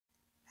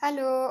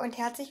Hallo und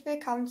herzlich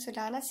willkommen zu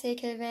deiner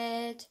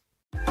Häkelwelt.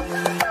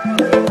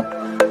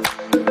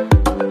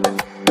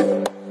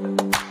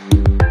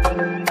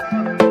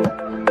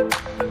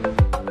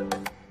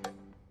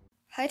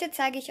 Heute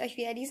zeige ich euch,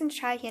 wie ihr diesen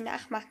Schal hier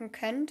nachmachen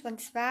könnt.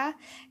 Und zwar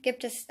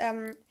gibt es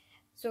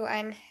so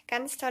ein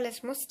ganz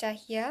tolles Muster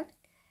hier.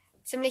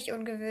 Ziemlich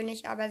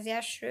ungewöhnlich, aber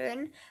sehr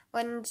schön.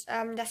 Und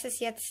das ist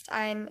jetzt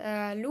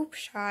ein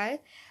Loop-Schal.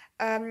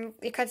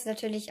 Ihr könnt es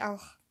natürlich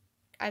auch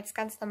als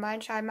ganz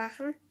normalen Schal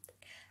machen.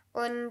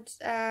 Und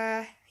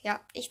ja,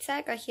 ich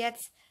zeige euch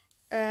jetzt,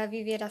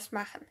 wie wir das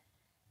machen.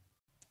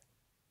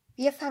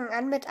 Wir fangen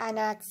an mit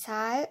einer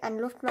Zahl an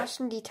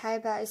Luftmaschen, die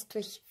teilbar ist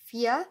durch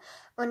 4.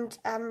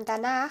 Und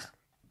danach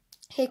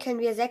häkeln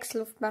wir 6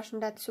 Luftmaschen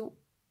dazu.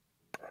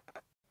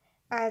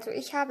 Also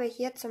ich habe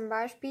hier zum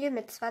Beispiel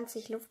mit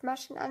 20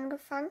 Luftmaschen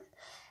angefangen.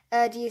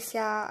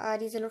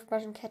 Diese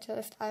Luftmaschenkette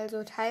ist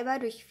also teilbar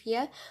durch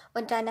 4.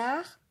 Und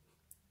danach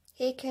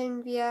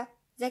häkeln wir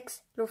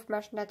 6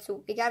 Luftmaschen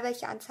dazu, egal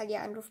welche Anzahl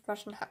ihr an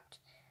Luftmaschen habt.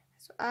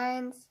 Also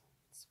 1,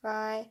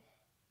 2,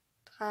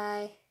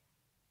 3,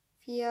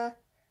 4,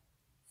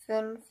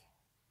 5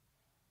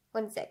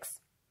 und 6.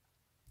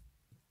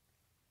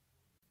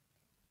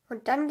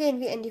 Und dann gehen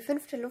wir in die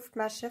 5.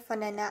 Luftmasche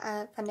von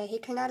der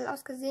Häkelnadel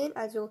aus gesehen.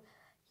 Also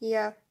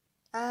hier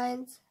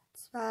 1,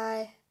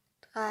 2,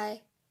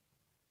 3,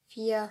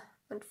 4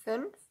 und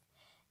 5.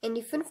 In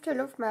die 5.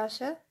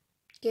 Luftmasche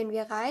gehen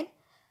wir rein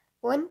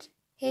und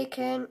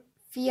häkeln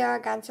 4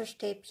 ganze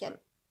Stäbchen.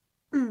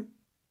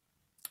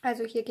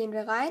 Also hier gehen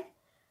wir rein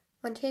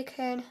und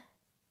häkeln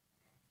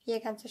 4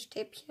 ganze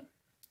Stäbchen.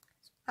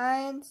 Also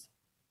 1,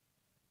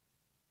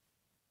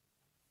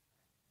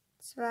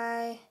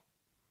 2,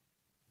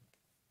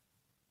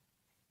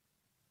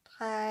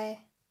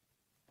 3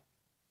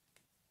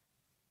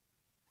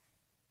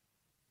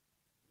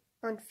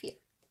 und 4.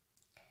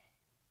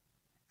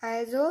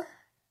 Also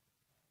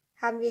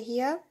haben wir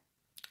hier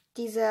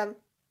diese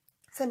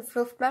 5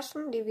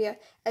 Luftmaschen,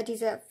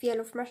 diese 4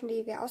 Luftmaschen,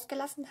 die wir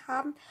ausgelassen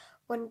haben.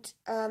 Und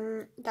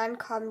dann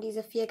kommen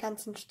diese 4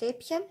 ganzen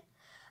Stäbchen.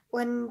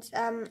 Und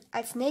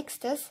als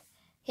nächstes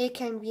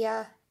häkeln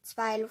wir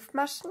 2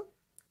 Luftmaschen.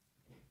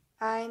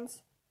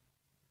 1,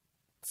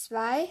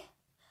 2.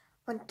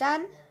 Und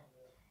dann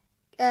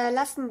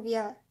lassen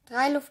wir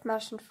 3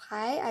 Luftmaschen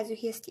frei. Also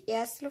hier ist die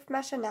erste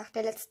Luftmasche nach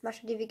der letzten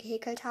Masche, die wir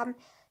gehäkelt haben.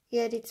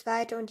 Hier die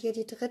zweite und hier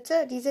die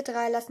dritte. Diese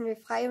 3 lassen wir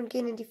frei und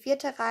gehen in die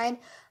 4.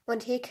 rein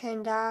und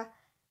häkeln da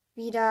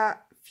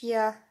wieder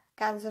 4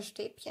 ganze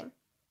Stäbchen.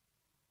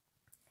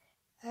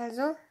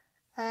 Also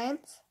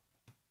 1,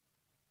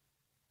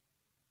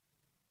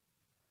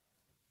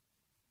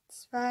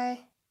 2,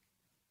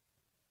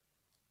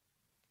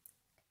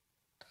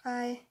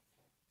 3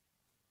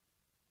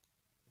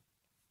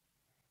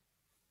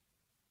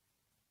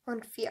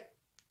 und 4.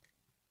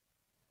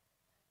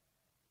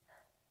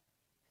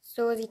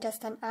 So sieht das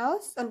dann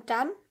aus. Und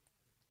dann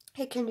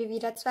häkeln wir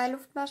wieder 2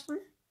 Luftmaschen.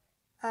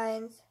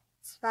 1,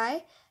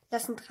 2.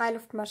 Lassen 3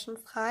 Luftmaschen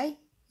frei.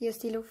 Hier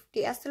ist die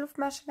erste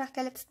Luftmasche nach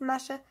der letzten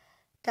Masche.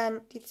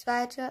 Dann die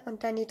zweite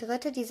und dann die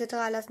dritte. Diese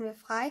 3 lassen wir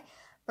frei.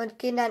 Und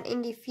gehen dann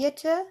in die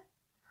 4.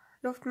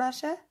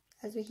 Luftmasche.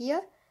 Also hier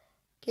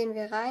gehen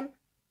wir rein.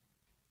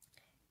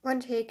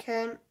 Und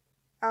häkeln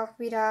auch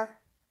wieder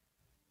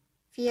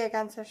 4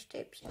 ganze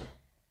Stäbchen.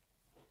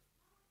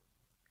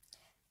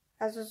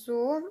 Also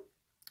so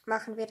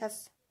machen wir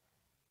das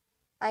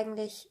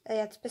eigentlich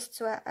jetzt bis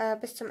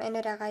zum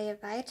Ende der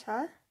Reihe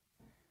weiter.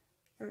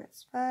 Hier haben wir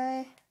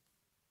 2,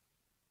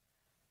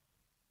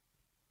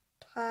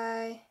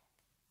 3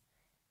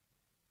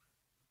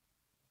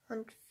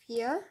 und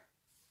 4.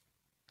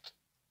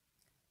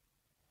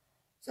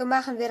 So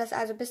machen wir das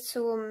also bis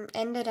zum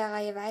Ende der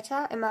Reihe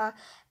weiter. Immer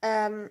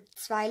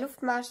 2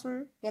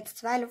 Luftmaschen, jetzt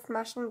 2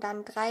 Luftmaschen,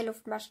 dann 3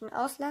 Luftmaschen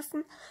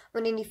auslassen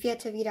und in die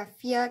 4. wieder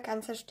 4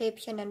 ganze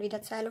Stäbchen, dann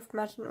wieder 2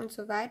 Luftmaschen und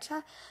so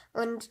weiter.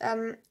 Und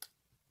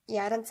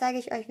ja, dann zeige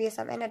ich euch, wie es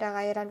am Ende der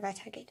Reihe dann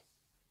weitergeht.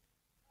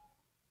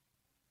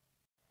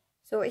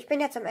 So, ich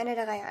bin jetzt am Ende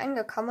der Reihe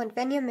angekommen und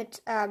wenn ihr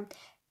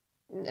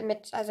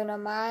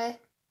normal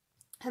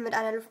mit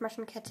einer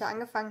Luftmaschenkette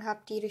angefangen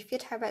habt, die durch 4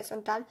 teilbar ist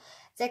und dann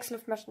 6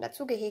 Luftmaschen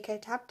dazu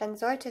gehäkelt habt, dann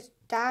sollte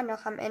da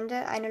noch am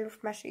Ende eine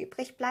Luftmasche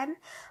übrig bleiben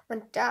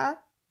und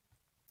da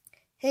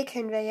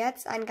häkeln wir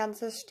jetzt ein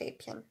ganzes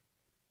Stäbchen.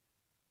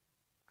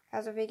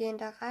 Also wir gehen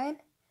da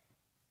rein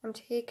und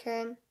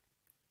häkeln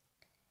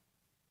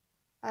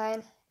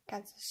ein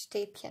ganzes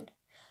Stäbchen.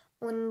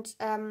 Und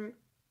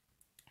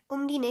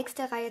um die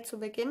nächste Reihe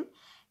zu beginnen,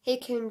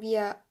 häkeln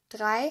wir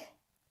 3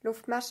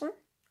 Luftmaschen.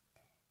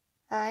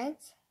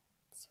 1,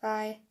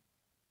 2,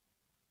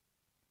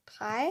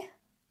 3.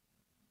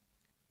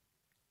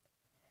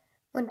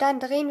 Und dann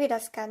drehen wir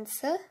das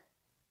Ganze.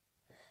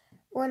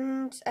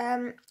 Und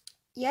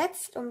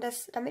jetzt,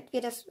 damit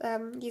wir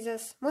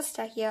dieses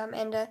Muster hier am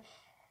Ende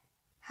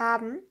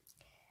haben,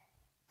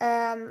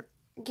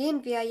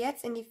 gehen wir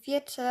jetzt in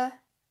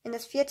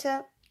das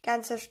 4.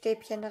 ganze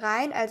Stäbchen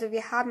rein. Also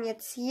wir haben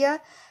jetzt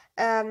hier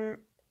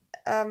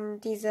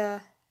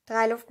diese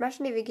 3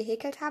 Luftmaschen, die wir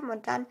gehäkelt haben,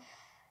 und dann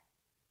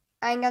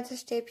ein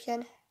ganzes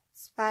Stäbchen,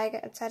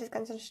 zweites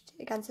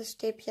ganzes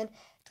Stäbchen,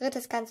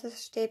 drittes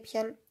ganzes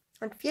Stäbchen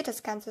und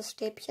viertes ganzes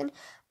Stäbchen.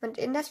 Und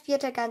in das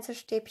vierte ganze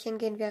Stäbchen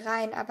gehen wir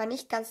rein, aber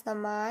nicht ganz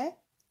normal,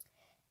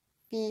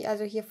 wie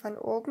also hier von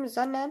oben,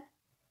 sondern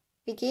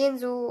wir gehen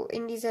so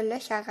in diese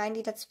Löcher rein,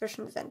 die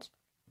dazwischen sind.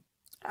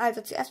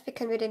 Also zuerst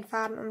wickeln wir den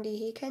Faden um die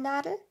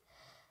Häkelnadel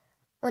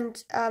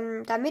und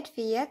damit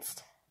wir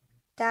jetzt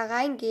da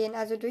reingehen,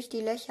 also durch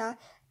die Löcher,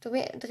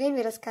 drehen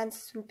wir das Ganze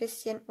so ein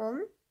bisschen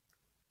um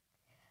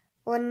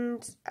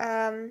und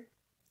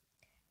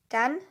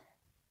dann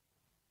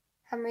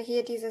haben wir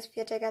hier dieses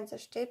vierte ganze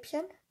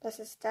Stäbchen, das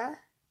ist da.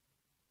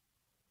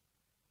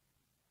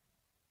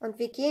 Und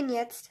wir gehen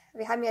jetzt,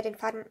 wir haben ja den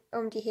Faden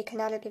um die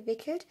Häkelnadel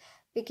gewickelt,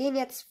 wir gehen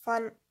jetzt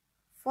von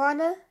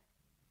vorne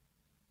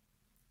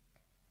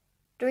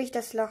durch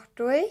das Loch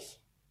durch,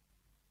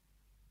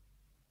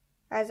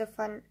 also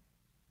von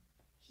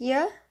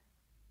hier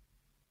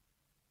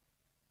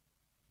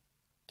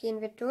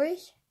gehen wir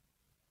durch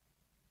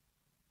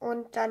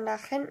und dann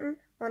nach hinten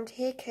und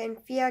häkeln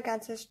 4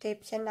 ganze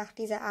Stäbchen nach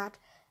dieser Art.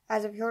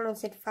 Also wir holen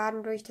uns den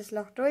Faden durch das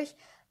Loch durch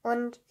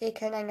und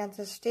häkeln ein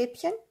ganzes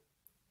Stäbchen.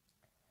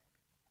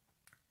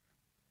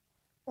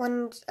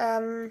 Und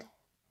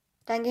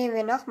dann gehen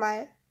wir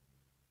nochmal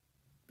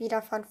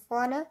wieder von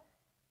vorne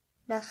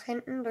nach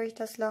hinten durch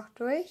das Loch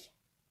durch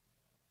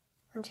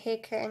und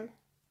häkeln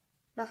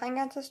noch ein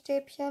ganzes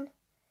Stäbchen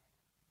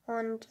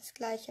und das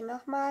gleiche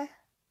nochmal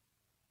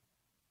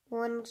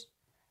und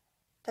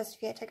das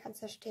vierte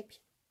ganze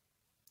Stäbchen.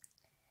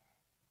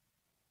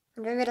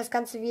 Und wenn wir das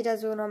Ganze wieder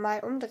so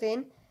normal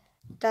umdrehen,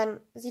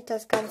 dann sieht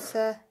das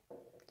Ganze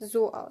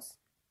so aus.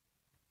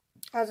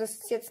 Also es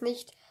ist jetzt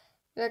nicht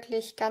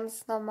wirklich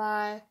ganz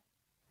normal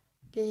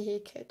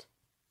gehäkelt.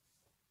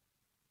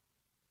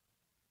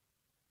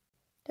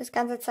 Das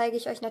Ganze zeige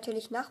ich euch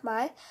natürlich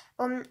nochmal,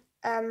 um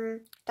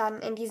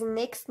dann in diesen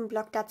nächsten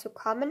Block dazu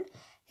kommen.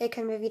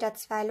 Häkeln wir wieder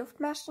 2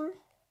 Luftmaschen.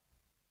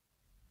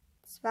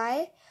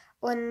 2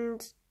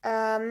 und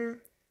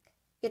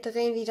wir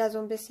drehen wieder so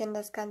ein bisschen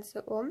das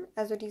Ganze um,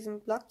 also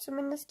diesen Block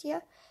zumindest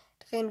hier,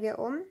 drehen wir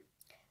um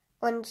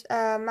und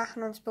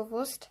machen uns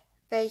bewusst,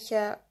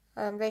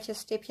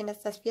 welches Stäbchen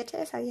das vierte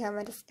ist. Also hier haben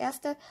wir das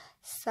erste,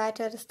 das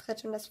zweite, das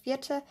dritte und das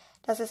vierte.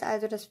 Das ist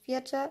also das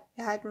vierte.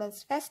 Wir halten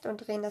es fest und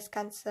drehen das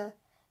Ganze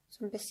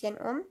so ein bisschen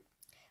um.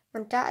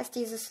 Und da ist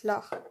dieses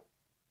Loch.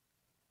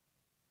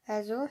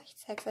 Also, ich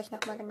zeige es euch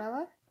nochmal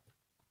genauer.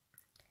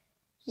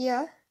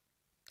 Hier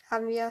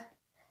haben wir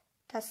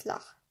das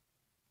Loch.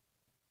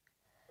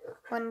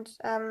 Und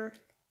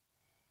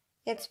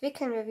jetzt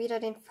wickeln wir wieder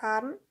den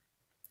Faden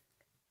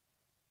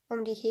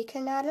um die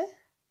Häkelnadel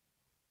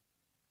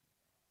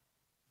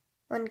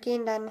und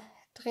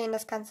drehen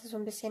das Ganze so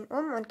ein bisschen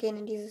um und gehen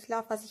in dieses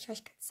Loch, was ich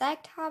euch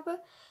gezeigt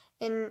habe,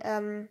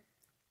 in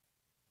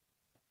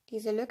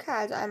diese Lücke,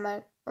 also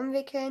einmal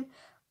umwickeln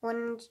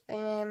und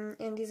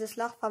in dieses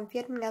Loch von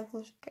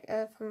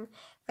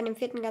dem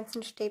vierten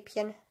ganzen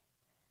Stäbchen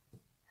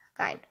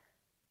rein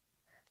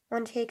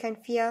und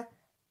häkeln 4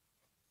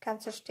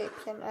 ganze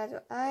Stäbchen, also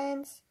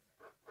 1,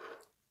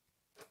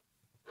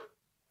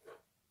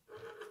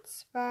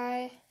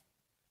 2,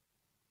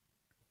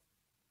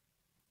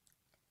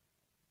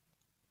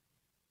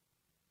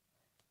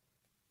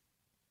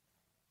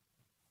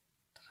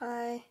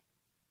 3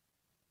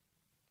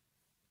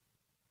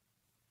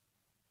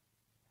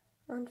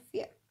 und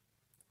 4.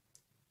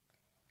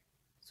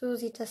 So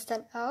sieht das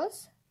dann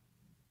aus.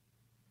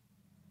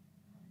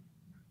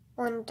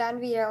 Und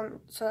dann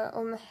wieder,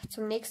 um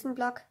zum nächsten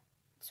Block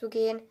zu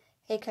gehen,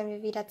 häkeln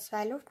wir wieder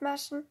 2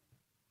 Luftmaschen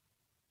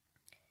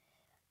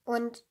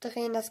und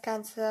drehen das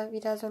Ganze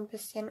wieder so ein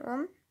bisschen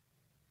um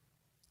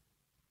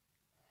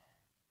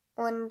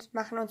und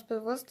machen uns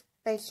bewusst,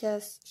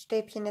 welches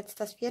Stäbchen jetzt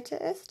das vierte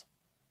ist.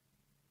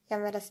 Hier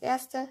haben wir das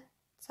erste,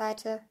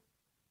 zweite,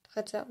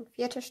 dritte und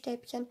vierte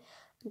Stäbchen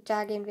und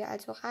da gehen wir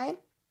also rein.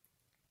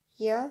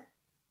 Hier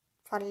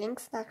von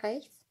links nach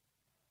rechts.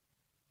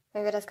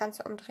 Wenn wir das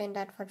Ganze umdrehen,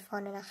 dann von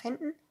vorne nach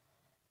hinten.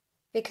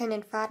 Wickeln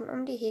den Faden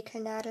um die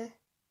Häkelnadel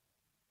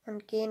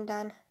und gehen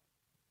dann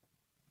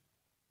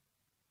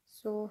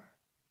so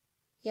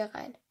hier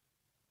rein.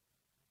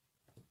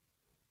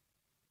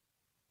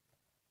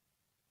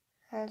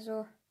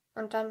 Also,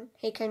 und dann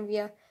häkeln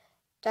wir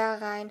da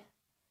rein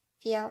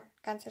 4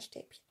 ganze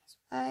Stäbchen. Also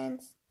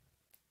 1,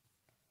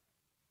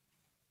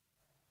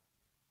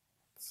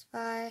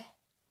 2,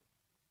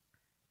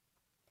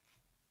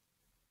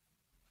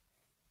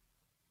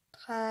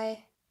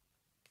 3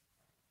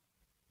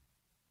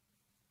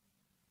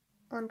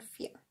 und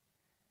 4.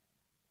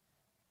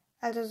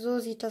 Also so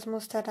sieht das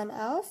Muster dann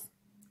aus.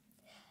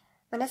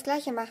 Und das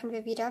gleiche machen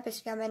wir wieder,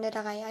 bis wir am Ende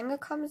der Reihe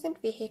angekommen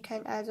sind. Wir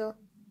häkeln also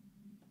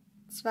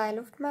 2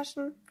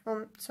 Luftmaschen,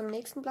 um zum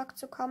nächsten Block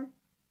zu kommen.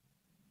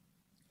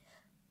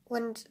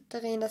 Und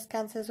drehen das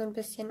Ganze so ein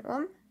bisschen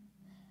um.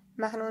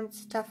 Machen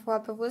uns davor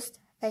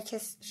bewusst,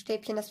 welches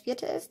Stäbchen das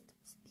vierte ist.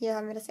 Hier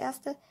haben wir das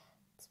erste,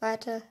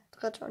 zweite,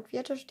 dritte und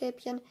vierte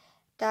Stäbchen.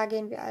 Da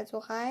gehen wir also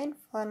rein,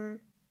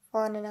 von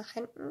vorne nach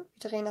hinten.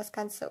 Wir drehen das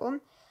Ganze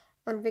um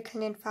und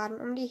wickeln den Faden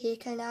um die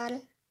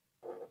Häkelnadel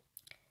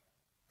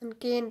und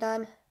gehen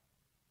dann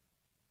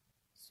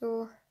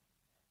so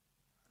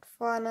von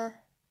vorne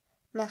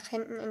nach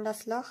hinten in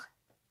das Loch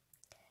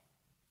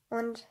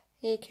und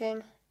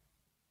häkeln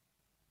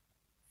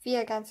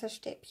 4 ganze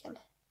Stäbchen.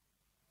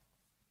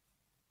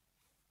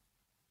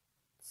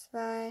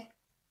 2,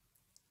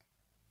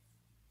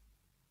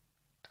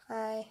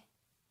 3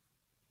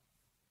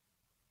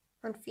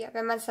 und 4.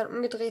 Wenn man es dann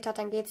umgedreht hat,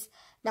 dann geht es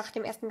nach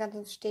dem ersten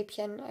ganzen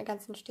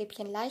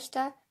Stäbchen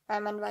leichter,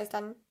 weil man weiß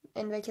dann,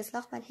 in welches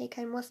Loch man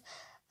häkeln muss.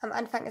 Am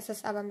Anfang ist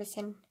es aber ein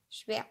bisschen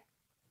schwer.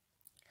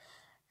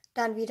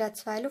 Dann wieder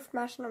 2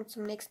 Luftmaschen, um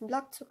zum nächsten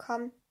Block zu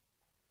kommen.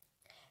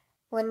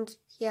 Und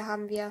hier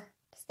haben wir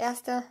das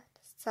erste,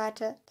 das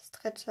zweite, das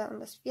dritte und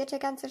das vierte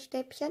ganze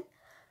Stäbchen.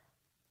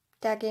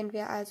 Da gehen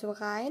wir also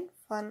rein,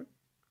 von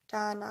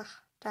da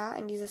nach da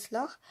in dieses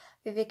Loch.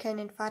 Wir wickeln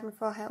den Faden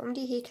vorher um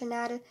die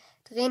Häkelnadel,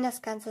 drehen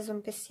das Ganze so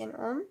ein bisschen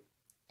um.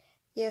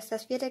 Hier ist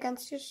das vierte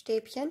ganze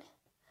Stäbchen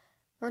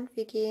und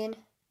wir gehen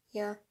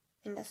hier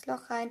in das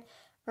Loch rein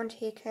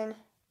und häkeln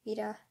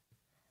wieder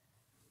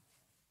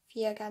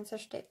 4 ganze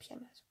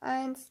Stäbchen. Also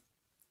 1,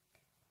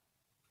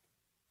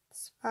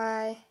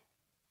 2,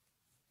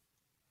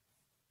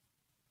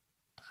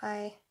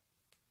 3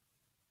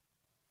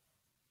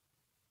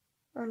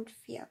 und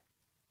 4.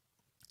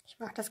 Ich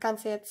mache das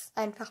Ganze jetzt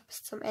einfach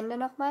bis zum Ende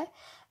nochmal.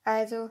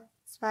 Also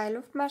 2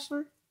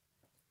 Luftmaschen.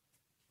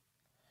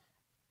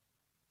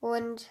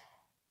 Und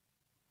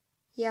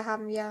hier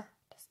haben wir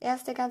das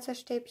erste ganze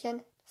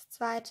Stäbchen, das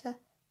zweite,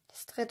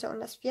 das dritte und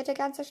das vierte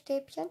ganze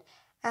Stäbchen.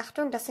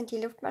 Achtung, das sind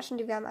die Luftmaschen,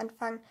 die wir am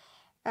Anfang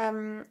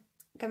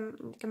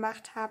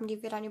gemacht haben,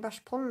 die wir dann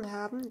übersprungen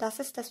haben. Das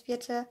ist das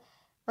vierte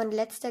und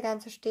letzte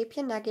ganze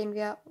Stäbchen, da gehen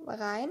wir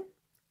rein.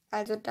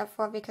 Also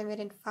davor wickeln wir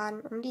den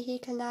Faden um die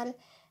Häkelnadel,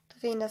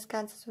 drehen das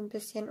Ganze so ein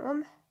bisschen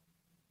um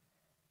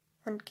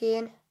und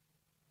gehen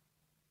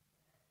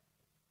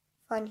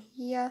von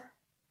hier,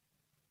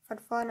 von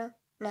vorne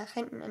nach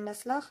hinten in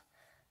das Loch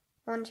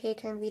und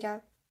häkeln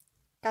wieder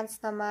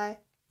ganz normal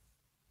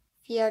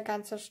 4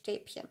 ganze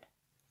Stäbchen.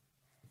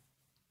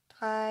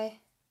 3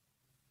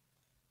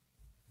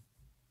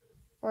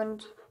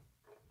 und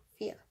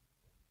 4.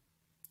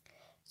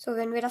 So,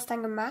 wenn wir das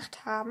dann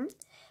gemacht haben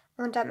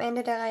und am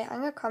Ende der Reihe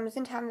angekommen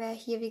sind, haben wir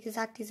hier, wie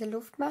gesagt, diese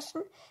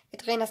Luftmaschen. Wir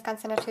drehen das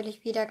Ganze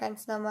natürlich wieder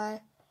ganz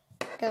normal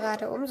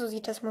gerade um. So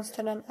sieht das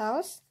Muster dann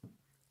aus.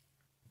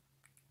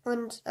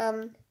 Und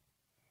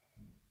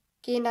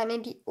gehen dann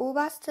in die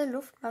oberste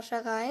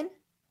Luftmasche rein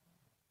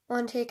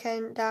und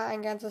häkeln da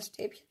ein ganzes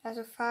Stäbchen.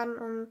 Also Faden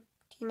um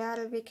die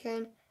Nadel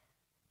wickeln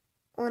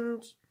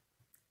und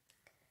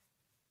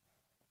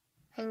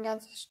ein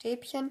ganzes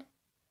Stäbchen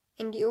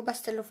in die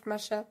oberste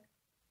Luftmasche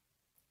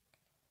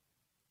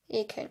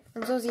häkeln.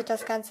 Und so sieht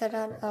das Ganze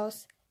dann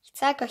aus. Ich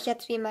zeige euch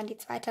jetzt, wie man die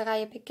zweite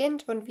Reihe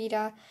beginnt und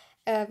wieder,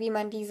 wie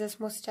man dieses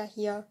Muster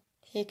hier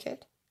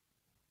häkelt.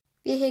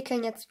 Wir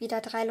häkeln jetzt wieder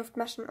 3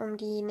 Luftmaschen, um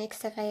die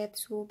nächste Reihe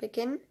zu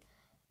beginnen.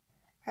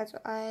 Also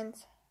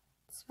 1,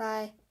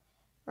 2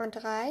 und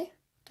 3.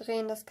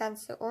 Drehen das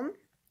Ganze um.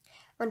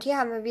 Und hier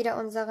haben wir wieder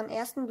unseren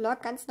ersten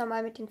Block, ganz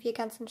normal mit den 4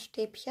 ganzen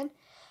Stäbchen.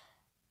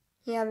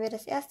 Hier haben wir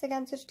das erste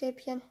ganze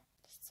Stäbchen,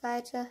 das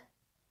zweite,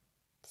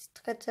 das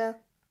dritte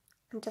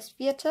und das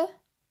vierte.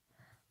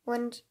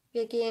 Und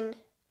wir gehen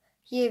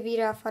hier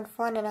wieder von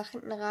vorne nach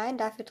hinten rein.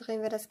 Dafür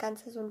drehen wir das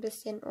Ganze so ein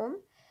bisschen um.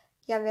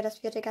 Hier haben wir das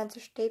vierte ganze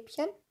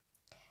Stäbchen.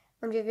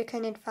 Und wir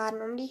wickeln den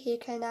Faden um die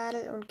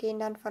Häkelnadel und gehen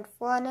dann von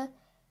vorne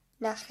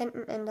nach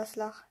hinten in das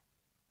Loch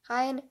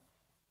rein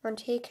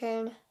und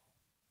häkeln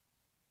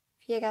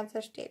 4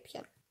 ganze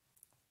Stäbchen.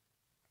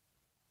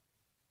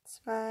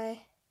 2,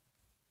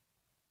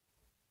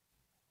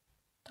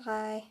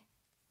 3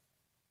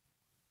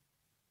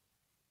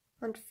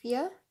 und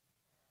 4.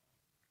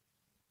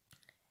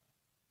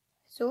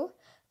 So,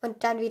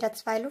 und dann wieder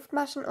 2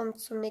 Luftmaschen, um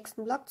zum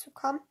nächsten Block zu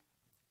kommen.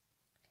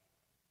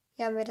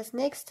 Hier haben wir das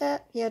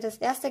nächste, hier das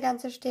erste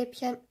ganze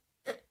Stäbchen,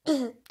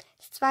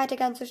 das zweite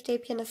ganze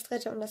Stäbchen, das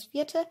dritte und das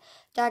vierte.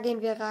 Da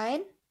gehen wir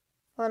rein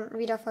und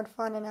wieder von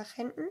vorne nach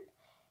hinten.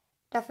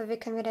 Dafür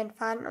wickeln wir den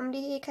Faden um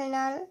die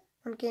Häkelnadel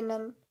und gehen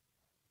dann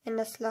in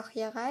das Loch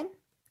hier rein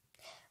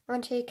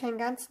und häkeln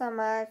ganz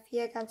normal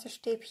 4 ganze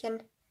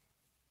Stäbchen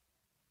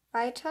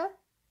weiter.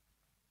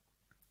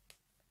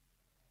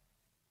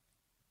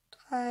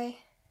 3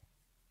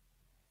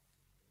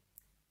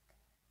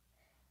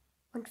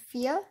 und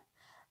 4.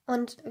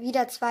 Und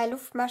wieder 2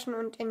 Luftmaschen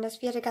und in das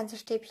vierte ganze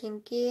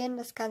Stäbchen gehen,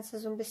 das Ganze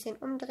so ein bisschen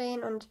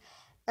umdrehen und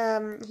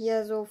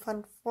hier so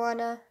von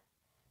vorne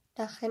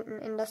nach hinten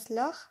in das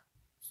Loch,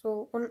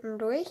 so unten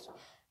durch.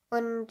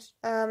 Und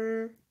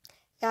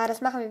ja, das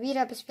machen wir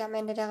wieder, bis wir am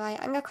Ende der Reihe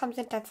angekommen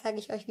sind. Dann zeige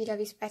ich euch wieder,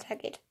 wie es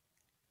weitergeht.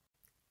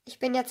 Ich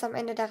bin jetzt am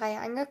Ende der Reihe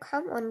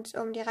angekommen und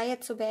um die Reihe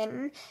zu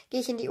beenden,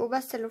 gehe ich in die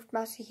oberste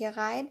Luftmasche hier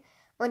rein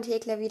und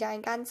häkle wieder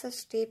ein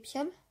ganzes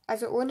Stäbchen,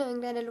 also ohne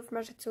irgendeine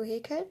Luftmasche zu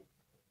häkeln.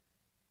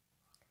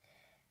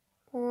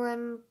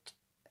 Und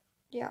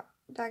ja,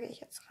 da gehe ich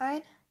jetzt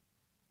rein.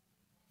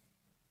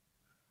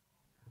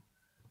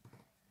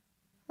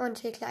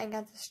 und häkle ein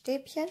ganzes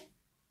Stäbchen.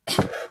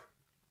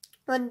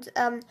 Und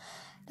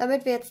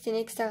damit wir jetzt die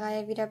nächste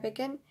Reihe wieder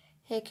beginnen,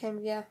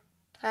 häkeln wir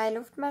 3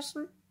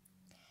 Luftmaschen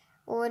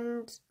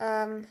und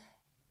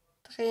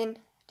drehen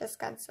das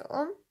Ganze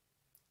um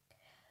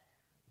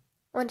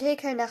und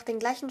häkeln nach den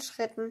gleichen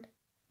Schritten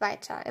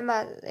weiter.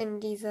 Immer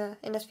in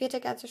das 4.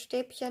 ganze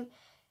Stäbchen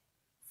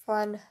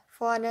von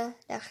vorne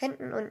nach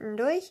hinten unten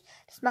durch.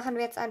 Das machen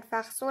wir jetzt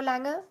einfach so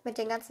lange mit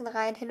den ganzen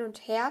Reihen hin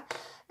und her,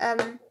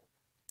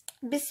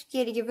 bis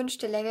wir die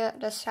gewünschte Länge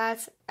des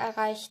Schals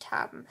erreicht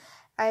haben.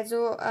 Also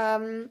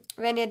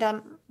wenn ihr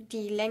dann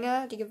die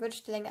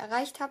gewünschte Länge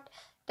erreicht habt,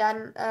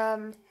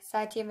 dann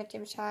seid ihr mit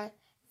dem Schal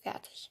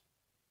fertig.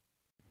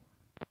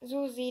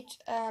 So sieht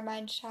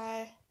mein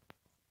Schal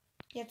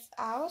jetzt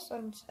aus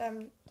und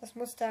das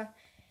Muster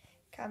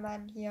kann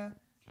man hier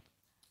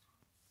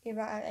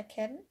überall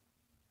erkennen.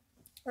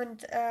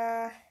 Und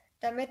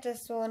damit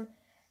es so ein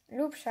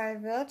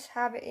Loopschal wird,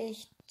 habe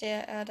ich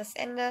das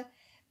Ende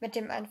mit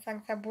dem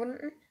Anfang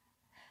verbunden.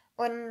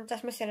 Und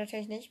das müsst ihr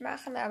natürlich nicht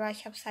machen, aber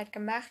ich habe es halt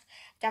gemacht.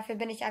 Dafür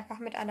bin ich einfach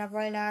mit einer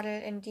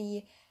Wollnadel in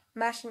die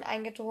Maschen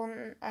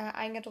eingedrungen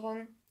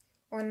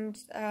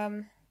und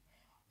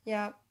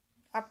ja,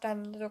 habe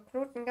dann so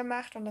Knoten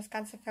gemacht und das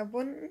Ganze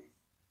verbunden.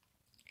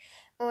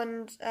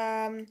 Und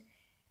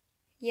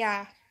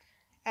ja,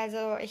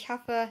 also ich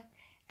hoffe,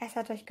 es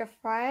hat euch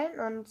gefallen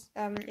und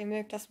ihr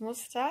mögt das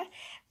Muster.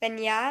 Wenn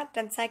ja,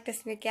 dann zeigt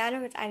es mir gerne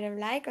mit einem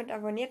Like und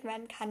abonniert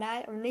meinen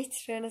Kanal, um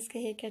nichts Schönes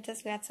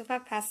Gehäkeltes mehr zu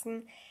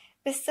verpassen.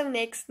 Bis zum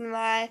nächsten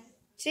Mal.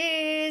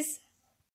 Tschüss!